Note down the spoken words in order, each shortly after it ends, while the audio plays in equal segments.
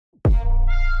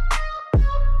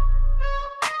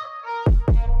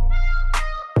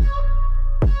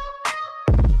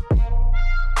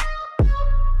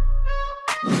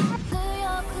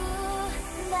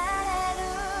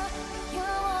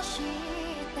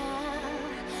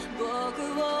連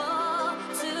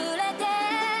れて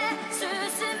進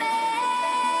め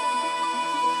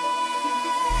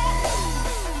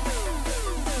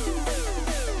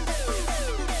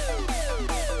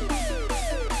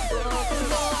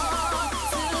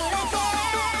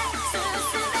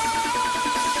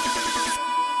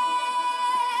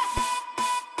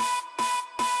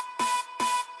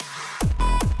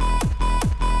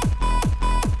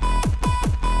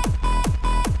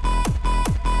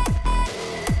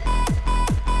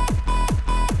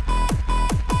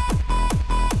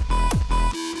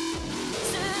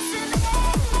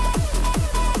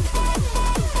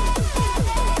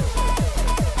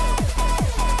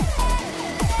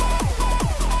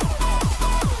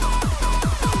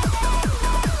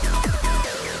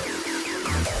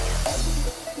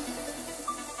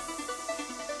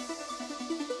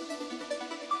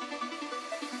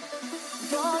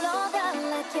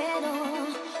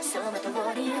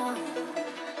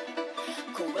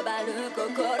心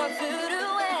震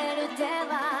える手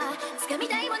は掴み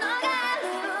たいものがある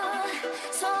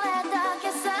それだけ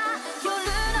さ夜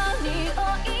の匂いに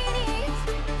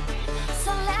空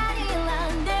に選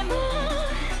んでも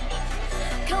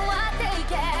変わってい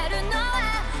けるの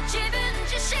は自分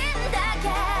自身だけ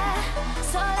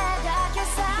それだけ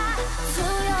さ強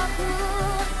く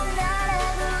なれ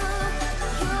る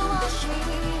気を知っ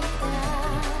た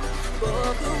僕を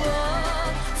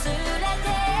連れて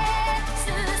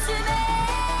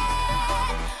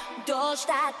どうし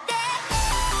たって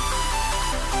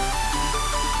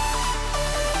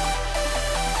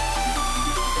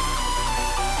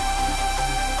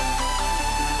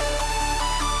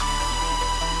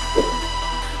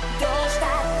どうしたっ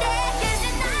て消せ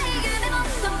ない夢も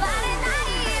止まれない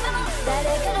今も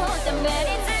誰かのために強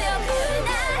くな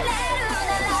れる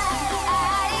ならあ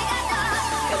りがと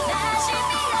う悲し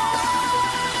みよ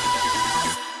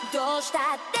どうしたっ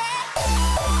て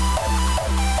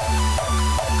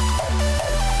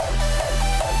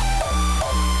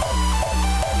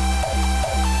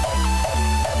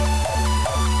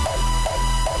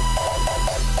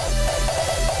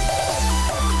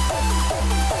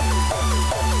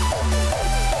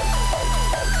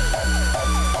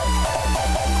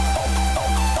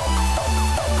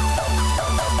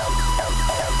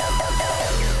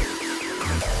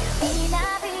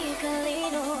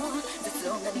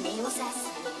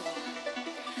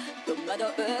戸惑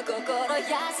う心優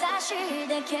しい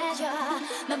だけじゃ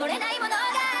守れないものがあ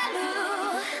る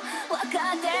分か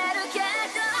ってるけど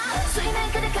水面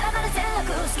下で絡まる線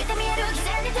路透けて見える偽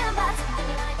善に天罰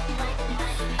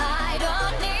I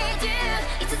don't need you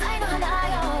逸材の花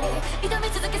より挑み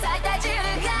続け咲いた自由が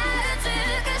美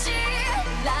しい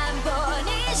乱暴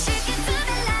に敷き詰めら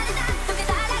れた溶け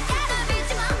ただけの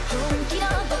道も本気の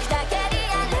僕だけに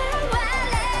現れ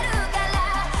るか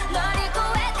ら乗り越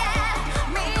えて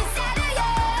みせるよ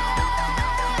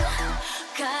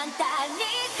簡単に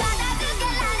片付けら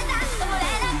れた守れ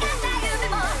なかった夢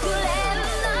もフレンの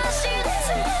真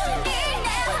実に根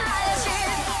を生やし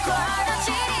この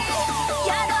地に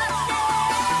宿っ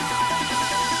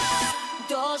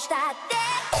てどうしたって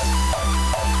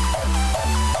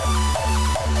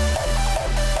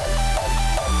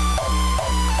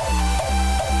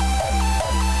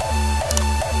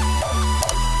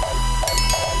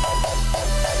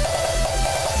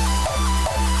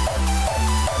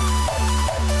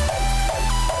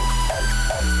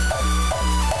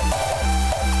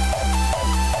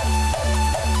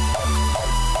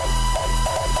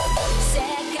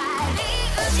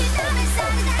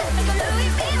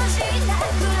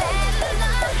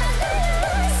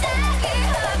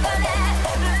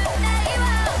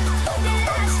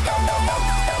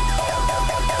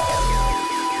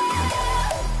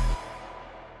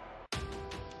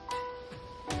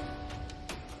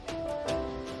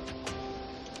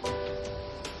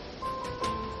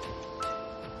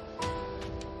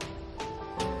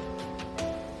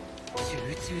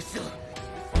集中しろ